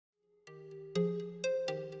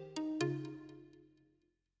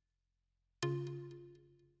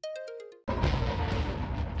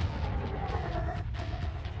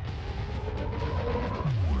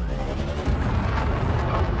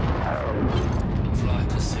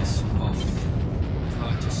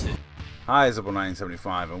Hi, it's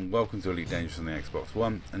Zable1975 and welcome to Elite Dangerous on the Xbox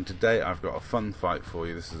One, and today I've got a fun fight for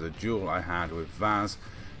you. This is a duel I had with VAAS,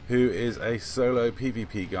 who is a solo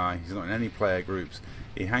PvP guy. He's not in any player groups,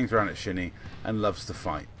 he hangs around at Shinny and loves to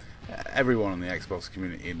fight. Everyone in the Xbox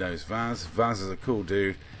community knows VAAS. VAAS is a cool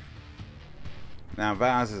dude. Now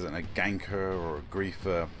VAAS isn't a ganker or a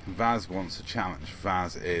griefer. VAAS wants a challenge.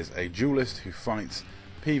 VAAS is a duelist who fights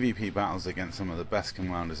PvP battles against some of the best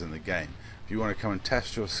commanders in the game. If you want to come and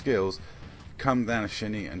test your skills, come down to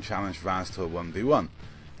Shinny and challenge VAAS to a 1v1.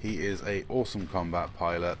 He is an awesome combat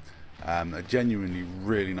pilot, a genuinely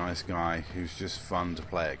really nice guy who's just fun to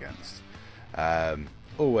play against.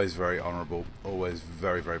 Always very honourable, always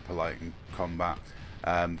very polite in combat.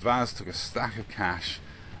 VAAS took a stack of cash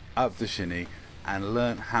up to Shinny and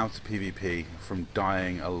learnt how to PvP from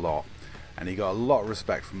dying a lot, and he got a lot of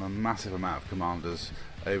respect from a massive amount of commanders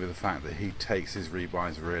over the fact that he takes his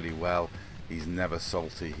rebuys really well. He's never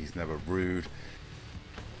salty, he's never rude,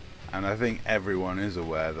 and I think everyone is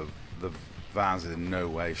aware that the VAAS in no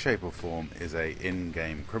way, shape or form is a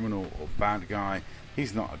in-game criminal or bad guy.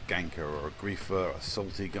 He's not a ganker or a griefer, a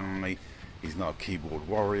salty guy. He's not a keyboard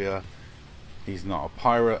warrior. He's not a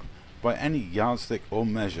pirate. By any yardstick or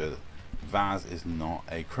measure, VAAS is not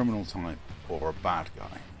a criminal type or a bad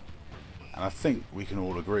guy. And I think we can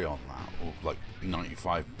all agree on that, or like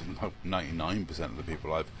 99% of the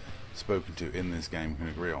people I've spoken to in this game can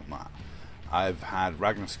agree on that. I've had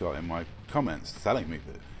Ragnar Scott in my comments telling me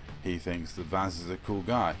that he thinks that VAAS is a cool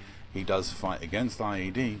guy. He does fight against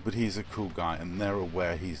IED, but he's a cool guy and they're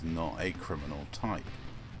aware he's not a criminal type.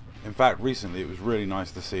 In fact, recently it was really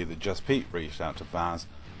nice to see that Just Pete reached out to VAAS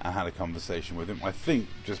and had a conversation with him. I think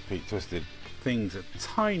Just Pete twisted things a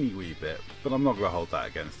tiny wee bit, but I'm not going to hold that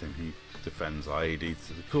against him. He defends IED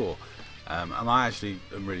to the core. And I actually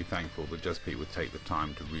am really thankful that Just Pete would take the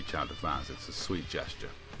time to reach out to VAAS. It's a sweet gesture.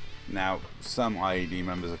 Now, some IED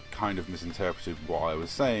members have kind of misinterpreted what I was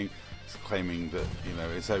saying, claiming that, you know,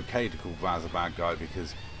 it's okay to call VAAS a bad guy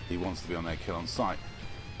because he wants to be on their kill on site,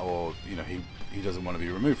 or, you know, he doesn't want to be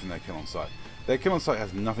removed from their kill on site. Their kill on site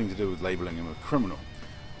has nothing to do with labelling him a criminal.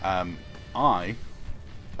 I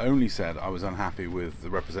only said I was unhappy with the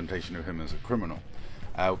representation of him as a criminal.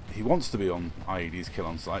 He wants to be on IED's kill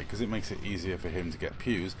on site because it makes it easier for him to get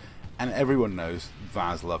pews, and everyone knows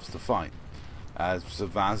VAAS loves to fight. So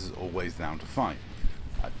VAAS is always down to fight.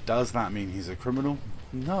 Does that mean he's a criminal?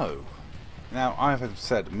 No. Now, I have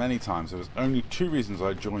said many times there was only two reasons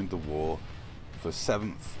I joined the war for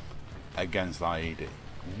 7th against IED.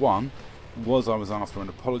 One was I was after an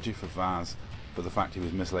apology for VAAS for the fact he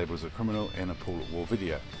was mislabeled as a criminal in a Pool at War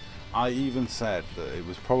video. I even said that it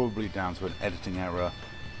was probably down to an editing error.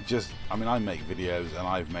 I mean, I make videos and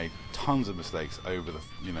I've made tons of mistakes over the,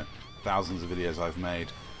 you know, thousands of videos I've made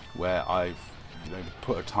where I've, you know,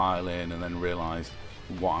 put a tile in and then realised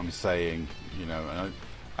what I'm saying, you know, and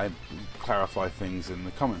I clarify things in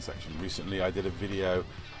the comment section. Recently I did a video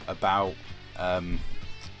about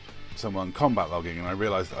someone combat logging, and I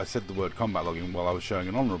realised that I said the word combat logging while I was showing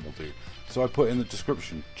an honourable dude. So I put in the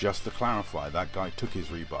description just to clarify that guy took his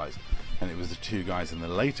rebuys, and it was the two guys in the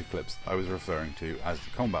later clips I was referring to as the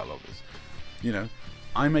combat loggers. You know,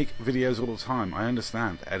 I make videos all the time. I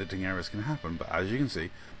understand editing errors can happen, but as you can see,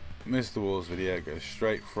 Mr. War's video goes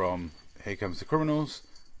straight from here comes the criminals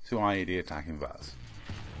to IED attacking VAAS.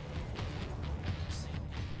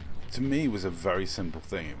 To me, it was a very simple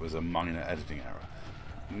thing. It was a minor editing error.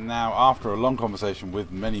 Now, after a long conversation with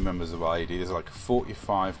many members of IED, there's like a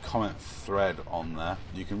 45 comment thread on there.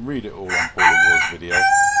 You can read it all on Paul of War's video,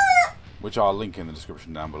 which I'll link in the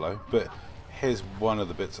description down below. But here's one of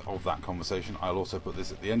the bits of that conversation. I'll also put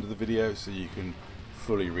this at the end of the video so you can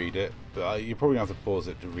fully read it. But you probably have to pause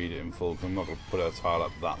it to read it in full because I'm not going to put a tile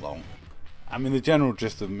up that long. I mean, the general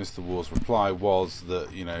gist of Mr. War's reply was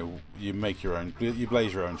that, you know, you make your own, you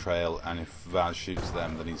blaze your own trail, and if VAAS shoots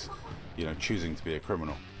them, then he's, you know, choosing to be a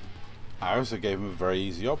criminal. I also gave him a very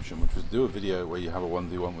easy option, which was do a video where you have a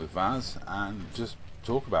 1v1 with VAAS and just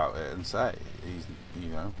talk about it and say he's, you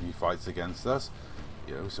know, he fights against us,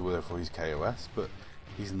 you know, so therefore he's KOS, but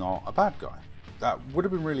he's not a bad guy. That would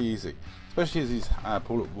have been really easy, especially as he's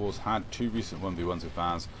Paul at War's had two recent 1v1s with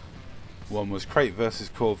VAAS. One was Crate versus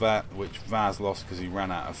Corvette, which VAAS lost because he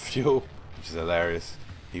ran out of fuel, which is hilarious.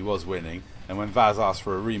 He was winning, and when VAAS asked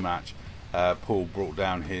for a rematch, Paul brought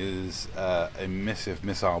down his emissive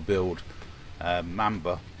missile build,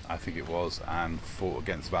 Mamba, I think it was, and fought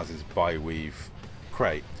against VAAS's bi-weave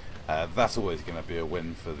Crate. That's always going to be a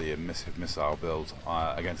win for the emissive missile build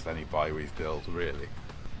against any bi-weave build, really.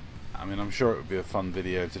 I mean, I'm sure it would be a fun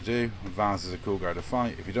video to do. VAAS is a cool guy to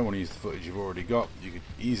fight. If you don't want to use the footage you've already got, you could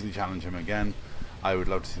easily challenge him again. I would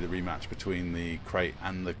love to see the rematch between the crate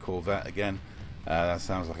and the Corvette again. That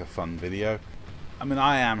sounds like a fun video. I mean,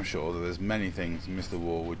 I am sure that there's many things Mr.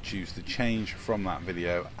 War would choose to change from that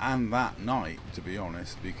video and that night, to be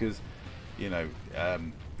honest, because, you know,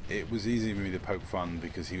 it was easy for me to poke fun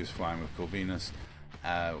because he was flying with Corvinus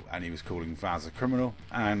and he was calling VAAS a criminal.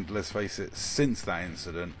 And let's face it, since that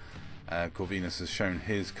incident, Corvinus has shown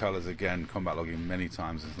his colours again, combat logging many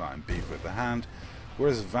times and starting beef with the hand,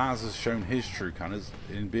 whereas VAAS has shown his true colours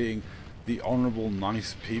in being the honourable,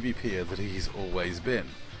 nice PvPer that he's always been.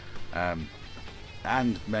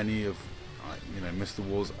 And many of Mr.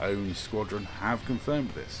 War's own squadron have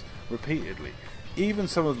confirmed this repeatedly. Even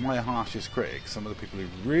some of my harshest critics, some of the people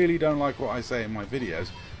who really don't like what I say in my videos,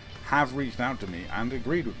 have reached out to me and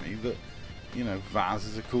agreed with me that, you know, VAAS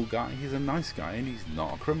is a cool guy, he's a nice guy, and he's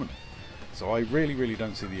not a criminal. So I really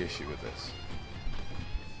don't see the issue with this.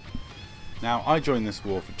 Now, I joined this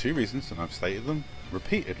war for two reasons, and I've stated them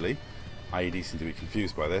repeatedly. IED seem to be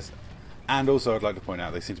confused by this. And also, I'd like to point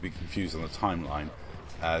out they seem to be confused on the timeline.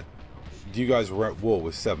 You guys were at war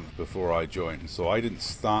with 7th before I joined, so I didn't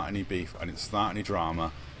start any beef, I didn't start any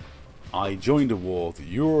drama. I joined a war that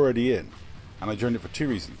you were already in, and I joined it for two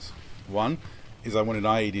reasons. One is I wanted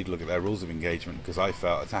IED to look at their rules of engagement, because I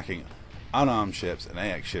felt attacking unarmed ships and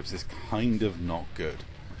AX ships is kind of not good.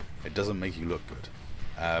 It doesn't make you look good.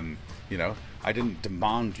 You know, I didn't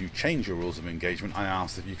demand you change your rules of engagement, I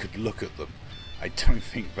asked if you could look at them. I don't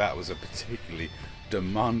think that was a particularly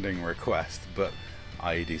demanding request, but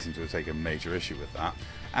IED seemed to have taken a major issue with that.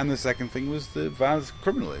 And the second thing was the VAAS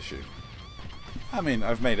criminal issue. I mean,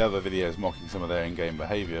 I've made other videos mocking some of their in-game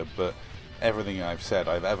behaviour, but everything I've said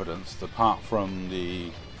I've evidenced, apart from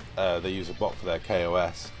they use a bot for their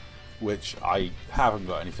KOS, which I haven't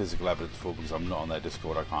got any physical evidence for because I'm not on their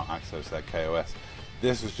Discord, I can't access their KOS.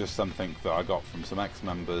 This was just something that I got from some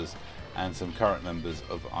ex-members and some current members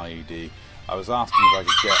of IED. I was asking if I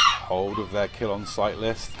could get hold of their kill on site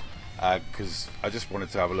list, because I just wanted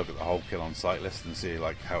to have a look at the whole kill on site list and see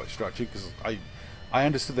like how it's structured, because I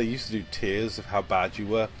understood they used to do tiers of how bad you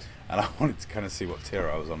were, and I wanted to kind of see what tier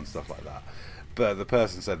I was on and stuff like that. But the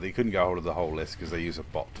person said they couldn't get hold of the whole list because they use a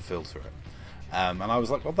bot to filter it. And I was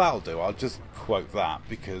like, well, that'll do, I'll just quote that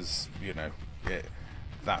because, you know,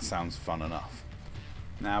 that sounds fun enough.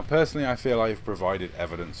 Now, personally, I feel I've provided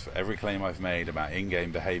evidence for every claim I've made about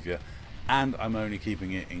in-game behaviour, and I'm only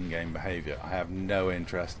keeping it in-game behaviour. I have no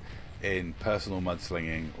interest in personal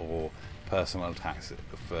mudslinging or personal attacks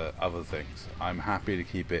for other things. I'm happy to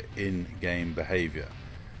keep it in-game behaviour.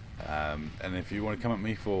 And if you want to come at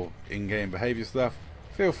me for in-game behaviour stuff,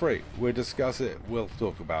 feel free. We'll discuss it, we'll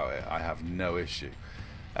talk about it. I have no issue.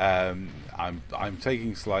 I'm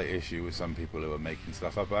taking slight issue with some people who are making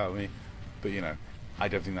stuff up about me, but you know, I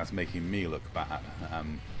don't think that's making me look bad,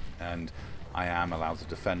 and I am allowed to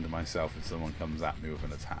defend myself if someone comes at me with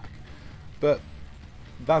an attack. But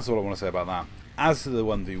that's all I want to say about that. As to the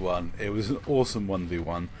 1v1, it was an awesome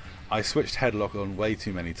 1v1. I switched headlock on way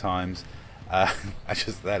too many times. I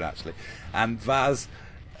just then actually, and VAAS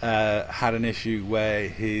had an issue where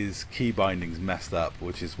his key bindings messed up,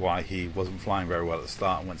 which is why he wasn't flying very well at the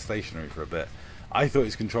start and went stationary for a bit. I thought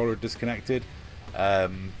his controller had disconnected.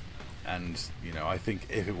 And you know, I think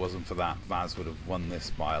if it wasn't for that, VAAS would have won this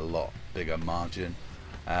by a lot bigger margin.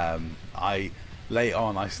 Late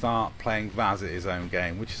on, I start playing VAAS at his own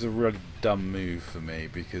game, which is a really dumb move for me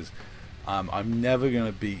because I'm never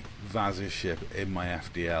going to beat VAAS's ship in my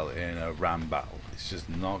FDL in a ram battle. It's just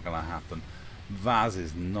not going to happen. VAAS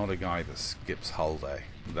is not a guy that skips hull day,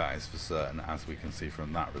 that is for certain, as we can see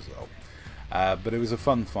from that result. But it was a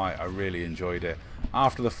fun fight, I really enjoyed it.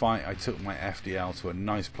 After the fight, I took my FDL to a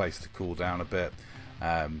nice place to cool down a bit,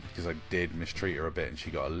 because I did mistreat her a bit and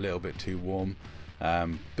she got a little bit too warm.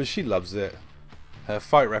 But she loves it. Her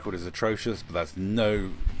fight record is atrocious, but that's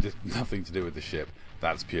nothing to do with the ship.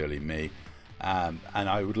 That's purely me. And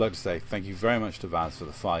I would like to say thank you very much to VAAS for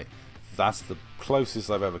the fight. That's the closest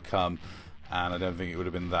I've ever come, and I don't think it would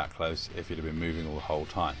have been that close if you'd have been moving all the whole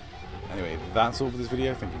time. Anyway, that's all for this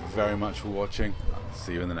video. Thank you very much for watching.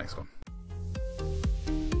 See you in the next one.